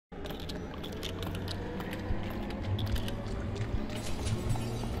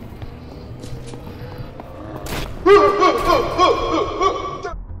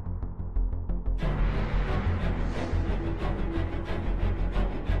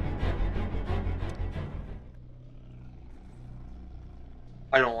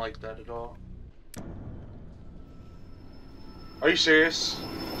I don't like that at all. Are you serious?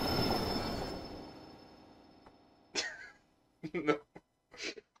 No.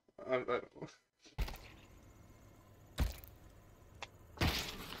 I don't.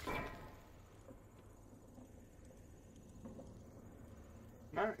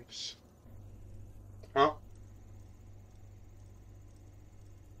 Nice. Huh?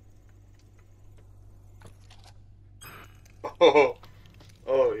 Oh.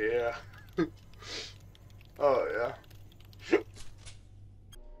 Oh yeah. Oh yeah.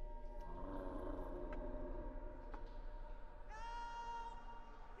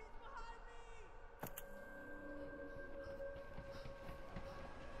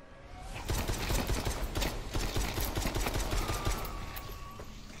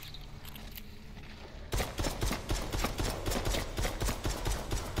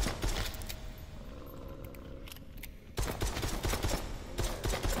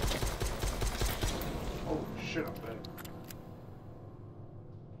 Oh shit, I'm dead.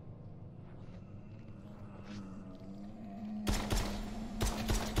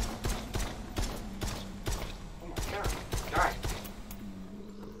 Oh my god, die.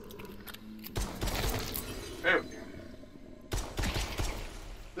 There we go.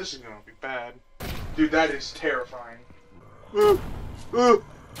 This is gonna be bad. Dude, that is terrifying.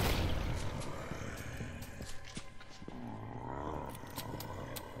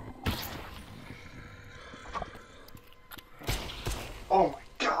 Oh my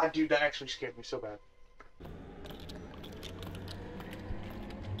god, dude, that actually scared me so bad.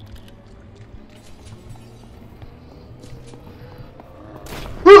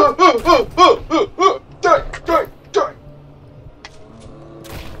 Die, die, die!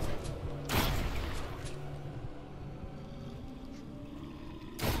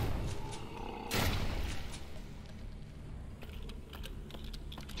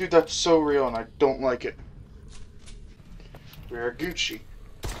 Dude, that's so real and I don't like it. We're Gucci.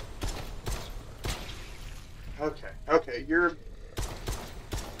 Okay, you're...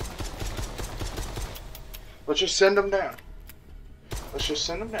 Let's just send them down. Let's just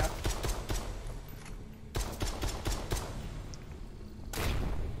send them down.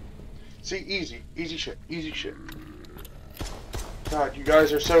 See, easy shit, easy shit. God, you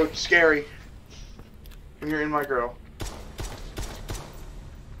guys are so scary when you're in my girl.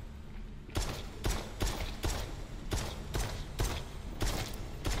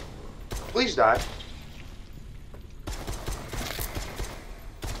 Please die.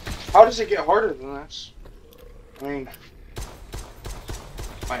 How does it get harder than this? I mean,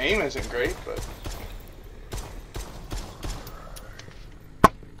 my aim isn't great, but...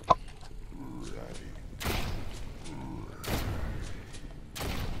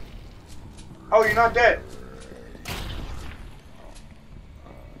 Oh, you're not dead.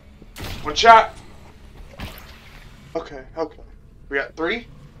 One shot. Okay. We got 3?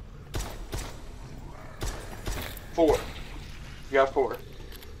 4. We got 4.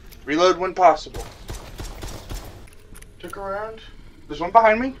 Reload when possible. Took around. There's one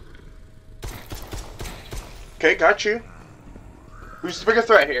behind me. Okay, got you. Who's the bigger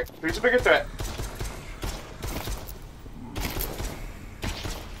threat here? Who's the bigger threat?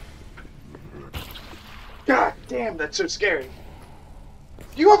 God damn, that's so scary.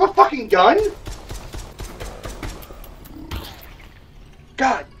 Do you have a fucking gun?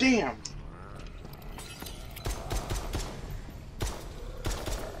 God damn.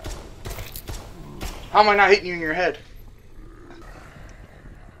 How am I not hitting you in your head?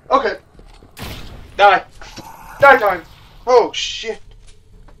 Okay. Die. Die time. Oh shit.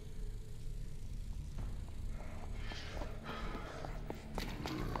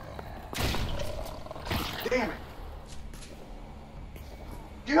 Damn it.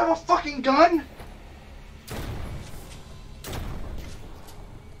 Do you have a fucking gun?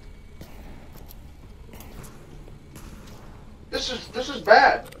 This is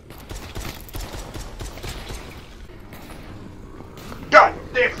bad. God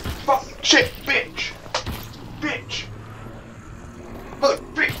damn, fuck, shit, bitch. Bitch. Look,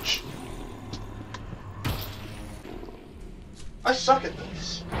 bitch. I suck at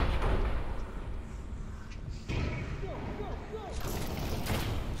this.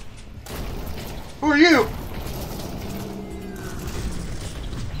 Who are you?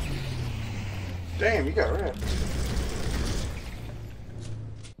 Damn, you got ripped.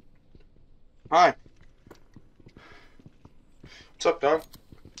 Hi. What's up, dog?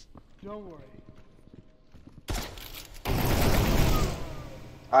 Don't worry.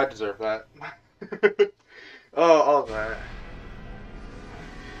 I deserve that. Oh, all that.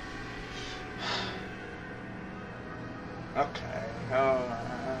 Okay. No,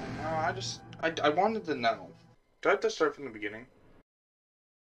 I wanted to know. Do I have to start from the beginning?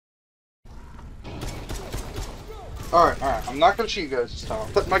 Alright. I'm not gonna shoot you guys this time. I'll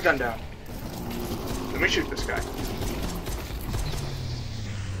put my gun down. Let me shoot this guy.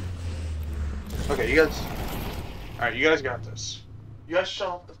 Okay, you guys. Alright, you guys got this. You guys shut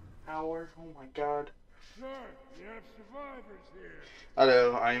off the power. Oh my god. Sir, we have survivors here.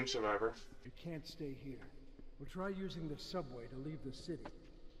 Hello, I am Survivor. You can't stay here. We'll try using the subway to leave the city.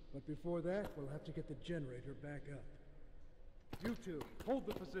 But before that, we'll have to get the generator back up. You two, hold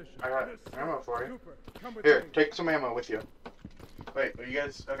the position. I got ammo for you. Cooper, come with Here, me. take some ammo with you. Wait, are you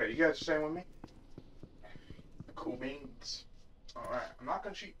guys... Okay, you guys are staying with me? Cool beans. Alright, I'm not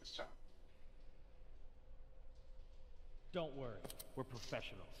gonna cheat this time. Don't worry, we're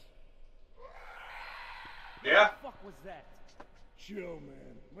professionals. Yeah? What the fuck was that? Chill,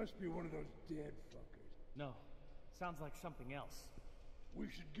 man. Must be one of those dead fuckers. No, sounds like something else. We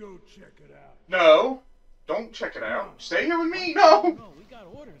should go check it out. No! Don't check it out. Stay here with me! No! No, we got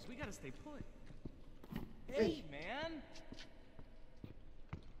orders. We gotta stay put. Hey, man!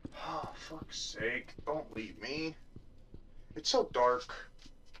 Oh, fuck's sake. Don't leave me. It's so dark.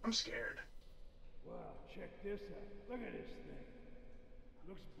 I'm scared. Wow, check this out. Look at this thing.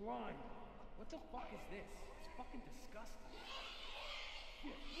 Looks blind. What the fuck is this? It's fucking disgusting.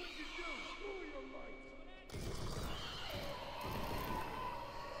 Shit, what did you do? Screw your lights.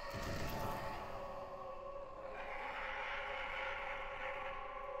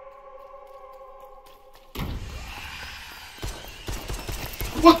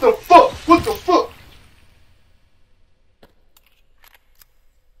 What the fuck? What the fuck?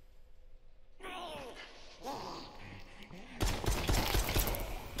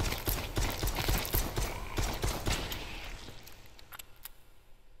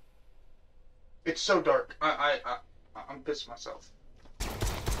 It's so dark. I'm pissed myself.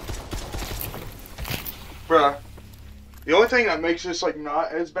 Bruh. The only thing that makes this like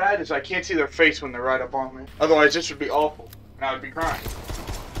not as bad is I can't see their face when they're right up on me. Otherwise this would be awful. And I would be crying.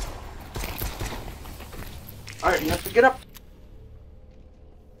 Alright, you have to get up.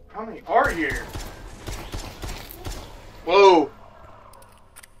 How many are here? Whoa.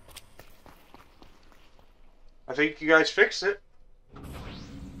 I think you guys fixed it.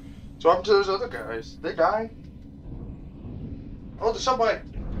 So what happened to those other guys? They died? Oh, the subway!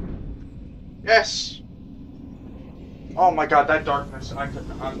 Yes! Oh my god, that darkness. I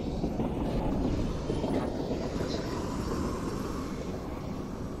couldn't.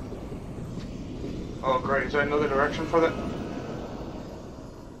 Oh great, is there another direction for that?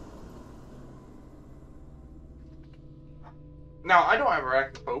 Now, I don't have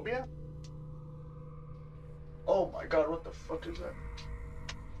arachnophobia. Oh my god, what the fuck is that?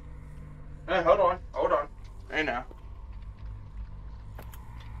 Hey, hold on. Hey now.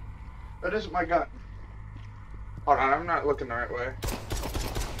 That isn't my gun. Hold on, I'm not looking the right way.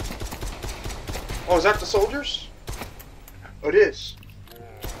 Oh, is that the soldiers? Oh, it is.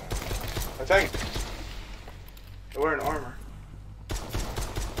 I think. They're wearing armor.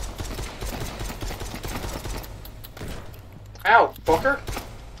 Ow, fucker!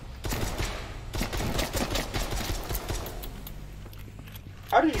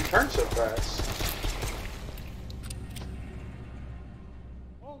 How did you turn so fast?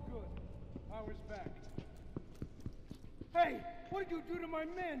 All good. Power's back. Hey, what did you do to my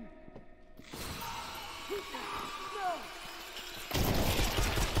men? No!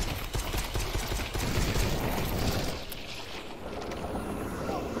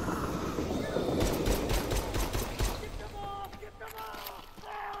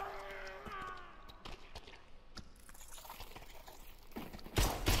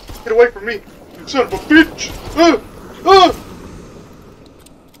 Get away from me, you son of a bitch!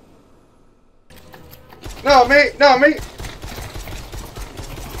 No, mate! No, mate!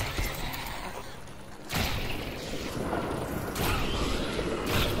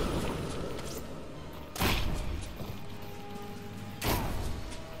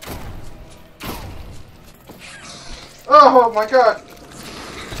 Oh my god!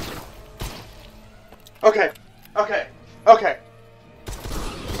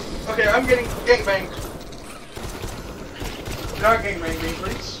 Okay, I'm getting gangbanged. Do not gangbang me,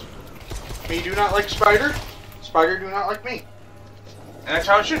 please. Me do not like Spider. Spider do not like me. And that's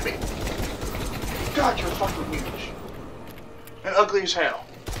how it should be. God, you're fucking huge. And ugly as hell.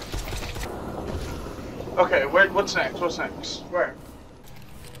 Okay, what's next? What's next? Where?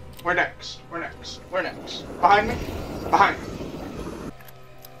 Where next? Where next? Where next? Behind me? Behind me.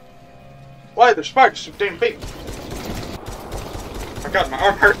 Why are the spiders so damn big? Oh my god, my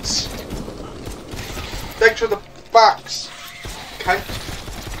arm hurts. Thanks for the box.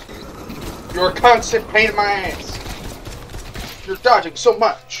 cunt. You're a constant pain in my ass. You're dodging so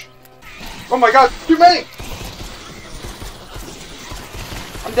much. Oh my god, too many!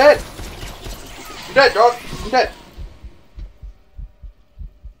 I'm dead. I'm dead, dog. I'm dead.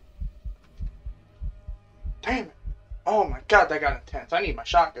 Damn it. Oh my god, that got intense. I need my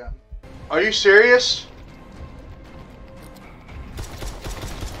shotgun. Are you serious?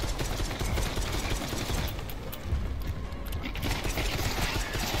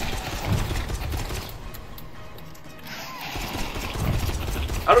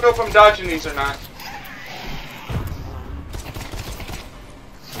 I don't know if I'm dodging these or not.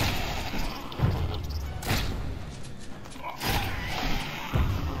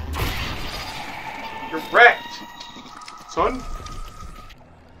 You're wrecked, son.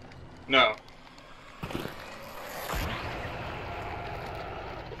 No.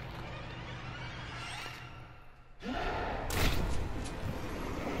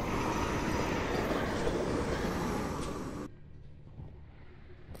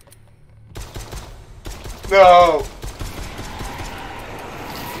 No.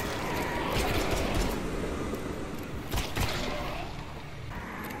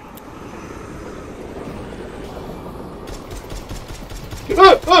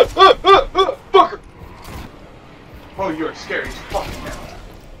 Fucker! Oh, you're scary as fuck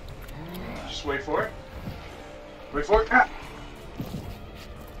now. Just wait for it. Wait for it. Ah.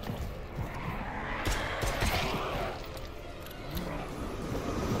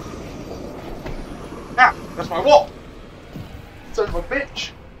 Ah, that's my wall. Son of a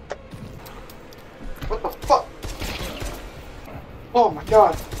bitch. What the fuck? Oh my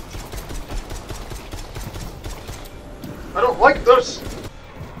god. I don't like this.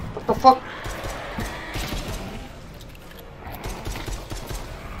 What the fuck?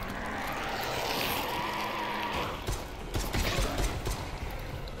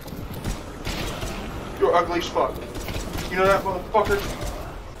 You're ugly as fuck. You know that,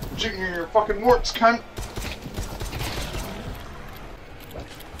 motherfucker? Jigging your fucking warts, cunt.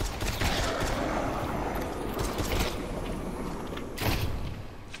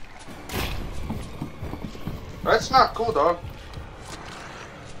 That's not cool, dog.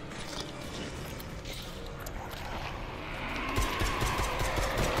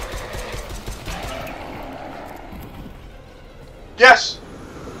 Yes!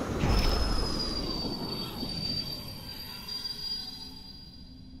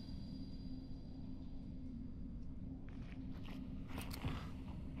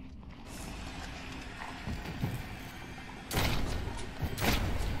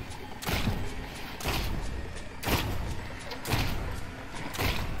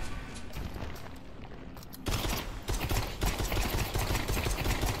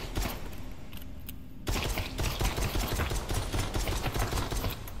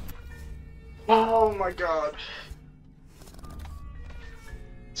 Oh my god.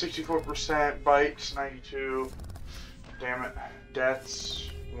 64% bites, 92. Damn it. Deaths,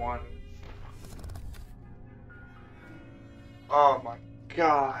 1. Oh my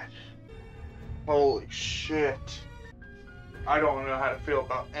god. Holy shit. I don't know how to feel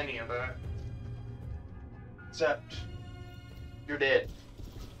about any of that. Except, you're dead.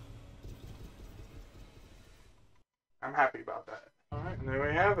 I'm happy about that. Alright, and there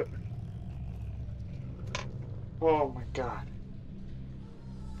we have it. Oh my god.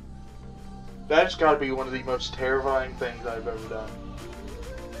 That's gotta be one of the most terrifying things I've ever done.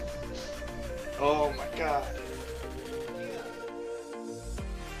 Oh my god.